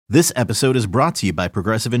This episode is brought to you by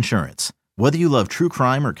Progressive Insurance. Whether you love true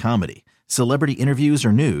crime or comedy, celebrity interviews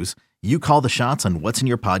or news, you call the shots on what's in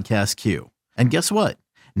your podcast queue. And guess what?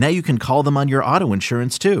 Now you can call them on your auto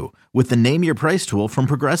insurance too with the Name Your Price tool from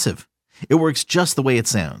Progressive. It works just the way it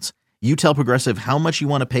sounds. You tell Progressive how much you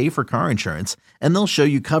want to pay for car insurance, and they'll show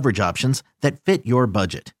you coverage options that fit your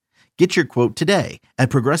budget. Get your quote today at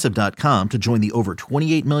Progressive.com to join the over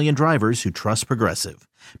 28 million drivers who trust Progressive.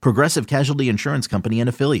 Progressive Casualty Insurance Company and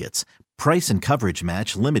Affiliates. Price and coverage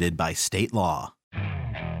match limited by state law.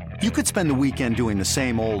 You could spend the weekend doing the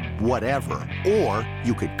same old whatever, or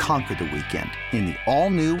you could conquer the weekend in the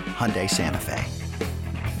all-new Hyundai Santa Fe.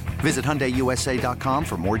 Visit HyundaiUSA.com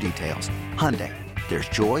for more details. Hyundai, there's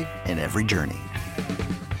joy in every journey.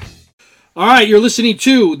 All right, you're listening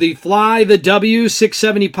to the Fly the W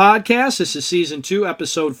 670 podcast. This is Season 2,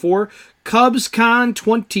 Episode 4, CubsCon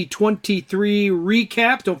 2023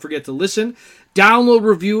 recap. Don't forget to listen, download,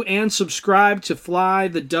 review, and subscribe to Fly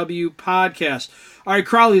the W podcast. All right,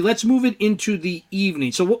 Crowley, let's move it into the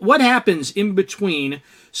evening. So what happens in between?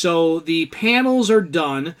 So the panels are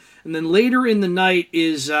done, and then later in the night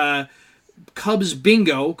is Cubs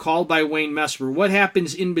bingo called by Wayne Messmer. What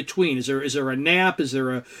happens in between? Is there a nap? Is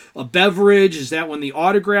there a beverage? Is that when the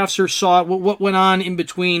autographs are sought? What went on in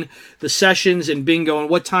between the sessions and bingo, and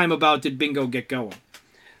what time about did bingo get going?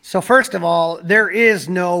 So first of all, there is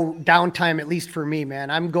no downtime, at least for me, man.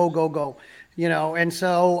 I'm go, go, go, and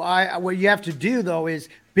so what you have to do though is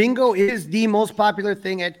bingo is the most popular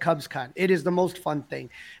thing at CubsCon. It is the most fun thing.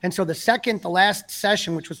 And so the last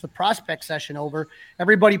session, which was the prospect session over,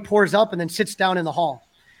 everybody pours up and then sits down in the hall.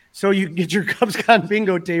 So you get your CubsCon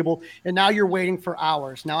bingo table, and now you're waiting for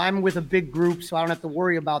hours. Now I'm with a big group, so I don't have to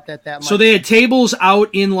worry about that much. So they had tables out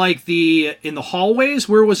in the hallways?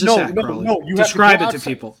 Where was this at, Crowley? No. Describe it to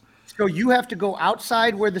people. So you have to go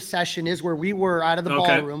outside where the session is, where we were out of the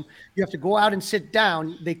ballroom. You have to go out and sit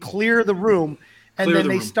down. They clear the room. And then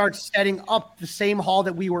they start setting up the same hall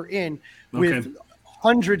that we were in with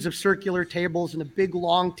hundreds of circular tables and a big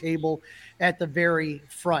long table at the very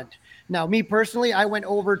front. Now, me personally, I went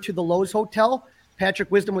over to the Lowe's Hotel.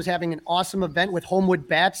 Patrick Wisdom was having an awesome event with Homewood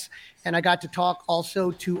Bats. And I got to talk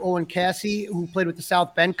also to Owen Cassie, who played with the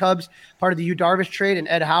South Bend Cubs, part of the Yu Darvish trade, and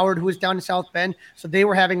Ed Howard, who was down in South Bend. So they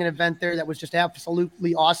were having an event there that was just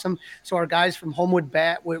absolutely awesome. So our guys from Homewood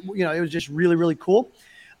Bat, it was just really, really cool.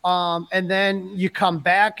 And then you come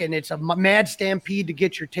back and it's a mad stampede to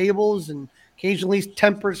get your tables, and occasionally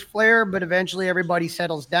tempers flare, but eventually everybody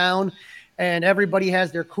settles down and everybody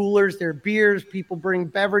has their coolers, their beers. People bring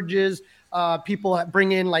beverages. People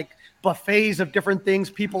bring in like buffets of different things.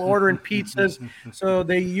 People ordering pizzas. So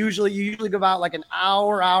you usually go about like an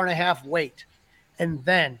hour and a half wait. And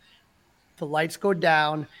then the lights go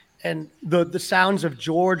down and the sounds of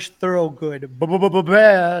George Thorogood,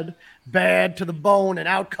 bad to the bone, and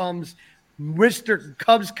out comes Mr.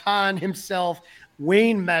 CubsCon himself,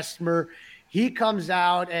 Wayne Messmer. He comes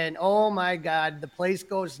out, and oh my God, the place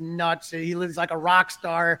goes nuts. He lives like a rock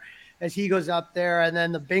star as he goes up there, and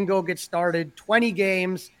then the bingo gets started. 20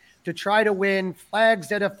 games to try to win flags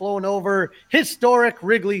that have flown over historic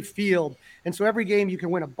Wrigley Field. And so every game you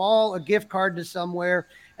can win a ball, a gift card to somewhere.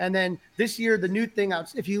 And then this year, the new thing,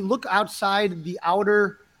 if you look outside the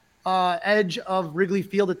outer edge of Wrigley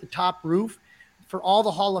Field at the top roof, for all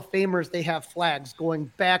the Hall of Famers, they have flags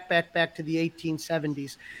going back to the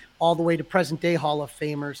 1870s, all the way to present-day Hall of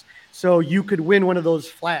Famers. So you could win one of those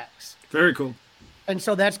flags. Very cool. And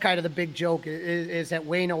so that's kind of the big joke is that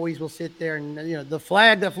Wayne always will sit there and, the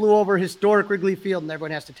flag that flew over historic Wrigley Field, and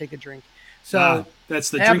everyone has to take a drink. So that's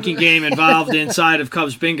the drinking game involved inside of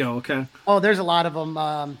Cubs bingo. Okay. Oh, there's a lot of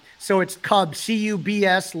them. So it's Cubs,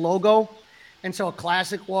 C-U-B-S logo. And so a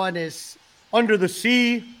classic one is under the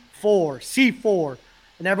C4,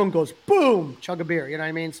 and everyone goes, boom, chug a beer. You know what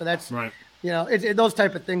I mean? So that's, right. It's those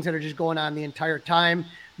type of things that are just going on the entire time.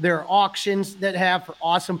 There are auctions that have for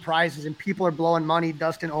awesome prizes, and people are blowing money.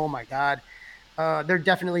 Dustin, oh my God. There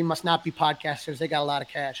definitely must not be podcasters. They got a lot of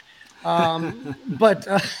cash. But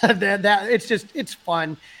it's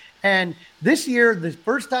fun. And this year, the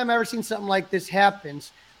first time I ever seen something like this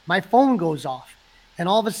happens, my phone goes off, and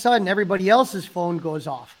all of a sudden everybody else's phone goes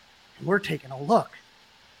off. And we're taking a look.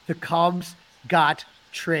 The Cubs got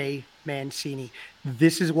Trey Mancini.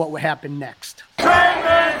 This is what would happen next. Trey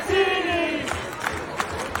Mancini!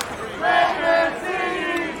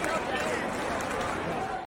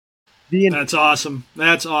 That's awesome.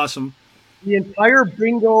 That's awesome. The entire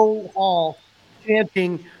bingo hall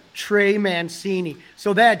chanting Trey Mancini.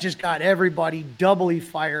 So that just got everybody doubly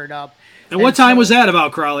fired up. And what time was that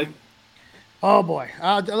about, Crowley? Oh boy,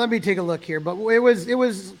 let me take a look here. But it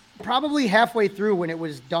was probably halfway through when it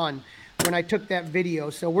was done, when I took that video.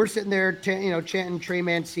 So we're sitting there, chanting Trey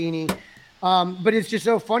Mancini. But it's just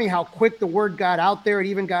so funny how quick the word got out there. It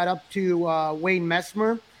even got up to Wayne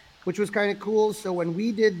Messmer, which was kind of cool. So when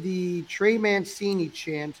we did the Trey Mancini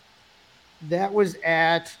chant, that was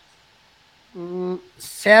at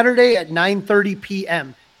Saturday at 9:30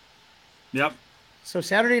 p.m. Yep. So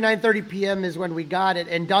Saturday, 9:30 p.m. is when we got it.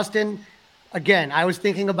 And Dustin, again, I was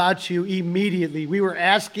thinking about you immediately. We were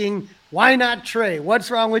asking, why not Trey?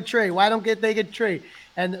 What's wrong with Trey? Why don't they get Trey?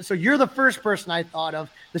 And so you're the first person I thought of.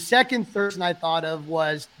 The second person I thought of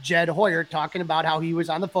was Jed Hoyer talking about how he was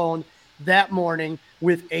on the phone that morning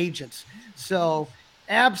with agents. So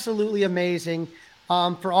absolutely amazing.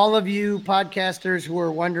 For all of you podcasters who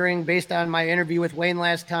are wondering, based on my interview with Wayne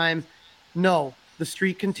last time, no, the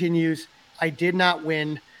streak continues. I did not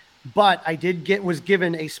win, but I was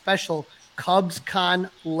given a special CubsCon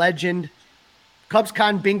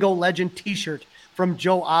Bingo Legend t-shirt from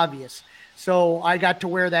Joe Obvious. So I got to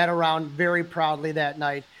wear that around very proudly that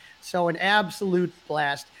night. So an absolute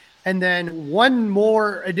blast. And then one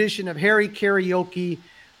more edition of Harry Karaoke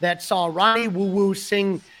that saw Ronnie Woo Woo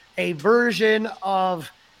sing a version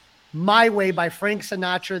of My Way by Frank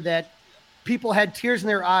Sinatra that people had tears in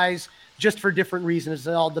their eyes just for different reasons.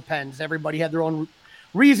 It all depends. Everybody had their own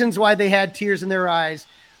reasons why they had tears in their eyes,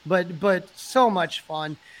 but so much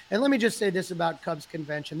fun. And let me just say this about Cubs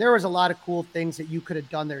Convention. There was a lot of cool things that you could have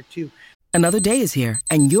done there too. Another day is here,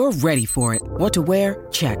 and you're ready for it. What to wear?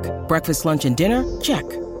 Check. Breakfast, lunch, and dinner? Check.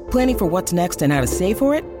 Planning for what's next and how to save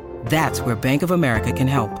for it? That's where Bank of America can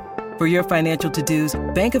help. For your financial to-dos,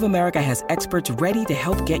 Bank of America has experts ready to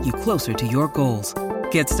help get you closer to your goals.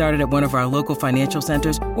 Get started at one of our local financial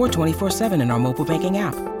centers or 24/7 in our mobile banking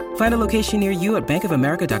app. Find a location near you at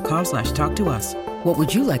bankofamerica.com/talktous. What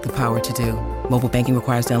would you like the power to do? Mobile banking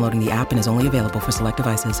requires downloading the app and is only available for select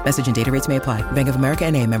devices. Message and data rates may apply. Bank of America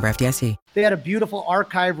NA, member FDIC. They had a beautiful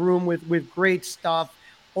archive room with great stuff,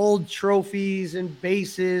 old trophies and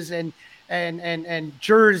bases and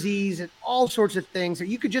jerseys and all sorts of things that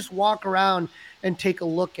you could just walk around and take a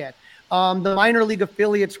look at. The minor league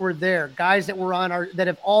affiliates were there, guys that were that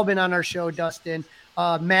have all been on our show, Dustin.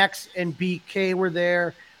 Max and BK were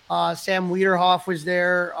there. Sam Wiederhoff was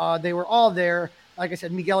there. They were all there. Like I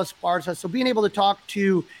said, Miguel Esparza. So being able to talk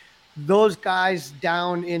to those guys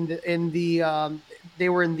down they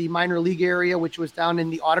were in the minor league area, which was down in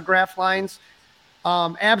the autograph lines.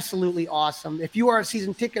 Absolutely awesome. If you are a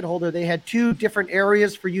season ticket holder, they had 2 different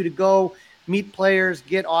areas for you to go meet players,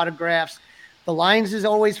 get autographs. The lines as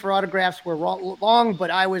always for autographs were long,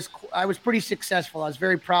 but I was pretty successful. I was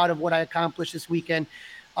very proud of what I accomplished this weekend.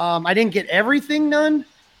 I didn't get everything done,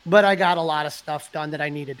 but I got a lot of stuff done that I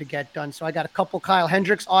needed to get done. So I got a couple Kyle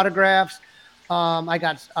Hendricks autographs. I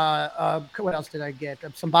got, what else did I get?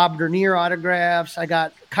 Some Bob Dernier autographs. I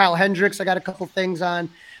got Kyle Hendricks. I got a couple things on.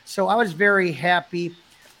 So I was very happy.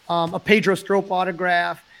 A Pedro Strop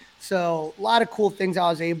autograph. So a lot of cool things I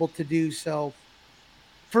was able to do. So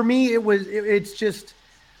for me, it's just,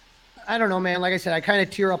 I don't know, man. Like I said, I kind of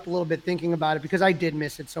tear up a little bit thinking about it because I did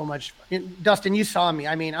miss it so much. Dustin, you saw me.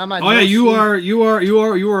 I mean, I'm on. Oh yeah, you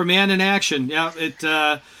are a man in action. Yeah,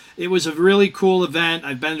 it was a really cool event.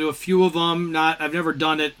 I've been to a few of them. I've never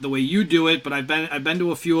done it the way you do it, but I've been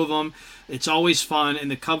to a few of them. It's always fun, and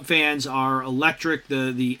the Cub fans are electric.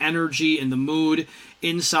 The energy and the mood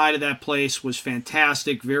inside of that place was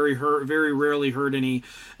fantastic. Very rarely heard any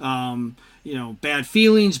bad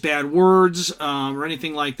feelings, bad words, or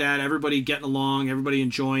anything like that. Everybody getting along, everybody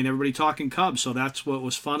enjoying, everybody talking Cubs. So that's what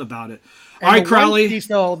was fun about it. All right, Crowley. Piece,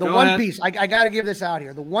 I got to give this out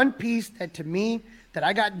here. The one piece that to me that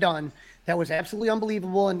I got done that was absolutely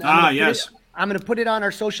unbelievable. And I'm going to put it on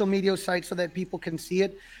our social media site so that people can see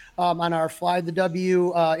it. On our Fly the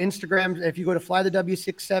W Instagram. If you go to Fly the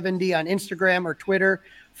W670 on Instagram or Twitter,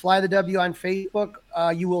 Fly the W on Facebook,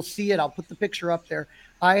 you will see it. I'll put the picture up there.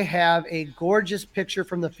 I have a gorgeous picture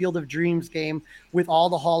from the Field of Dreams game with all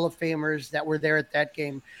the Hall of Famers that were there at that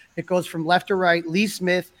game. It goes from left to right. Lee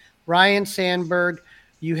Smith, Ryan Sandberg.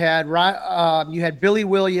 You had Billy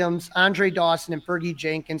Williams, Andre Dawson, and Fergie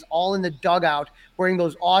Jenkins all in the dugout wearing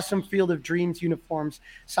those awesome Field of Dreams uniforms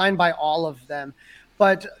signed by all of them.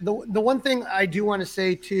 But the one thing I do want to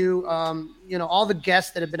say too, all the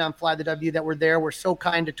guests that have been on Fly the W that were there were so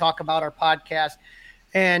kind to talk about our podcast.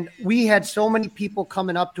 And we had so many people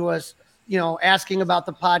coming up to us, asking about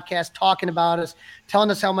the podcast, talking about us, telling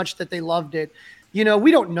us how much that they loved it. We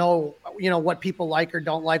don't know, what people like or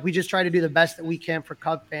don't like. We just try to do the best that we can for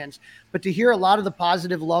Cub fans. But to hear a lot of the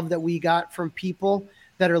positive love that we got from people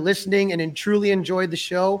that are listening and truly enjoyed the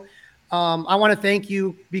show, I want to thank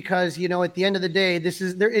you because, at the end of the day,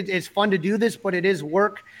 it's fun to do this, but it is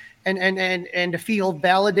work, and to feel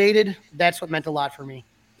validated. That's what meant a lot for me.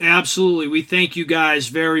 Absolutely. We thank you guys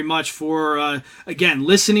very much for, again,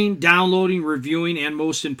 listening, downloading, reviewing, and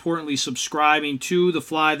most importantly, subscribing to the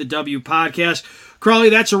Fly the W podcast. Crawley,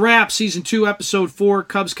 that's a wrap. Season 2, Episode 4,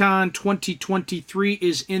 CubsCon 2023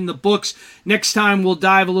 is in the books. Next time, we'll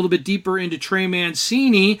dive a little bit deeper into Trey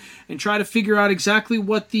Mancini and try to figure out exactly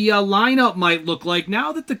what the lineup might look like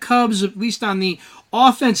now that the Cubs, at least on the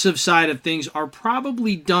offensive side of things, are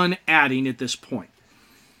probably done adding at this point.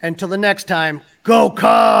 Until the next time, go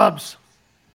Cubs!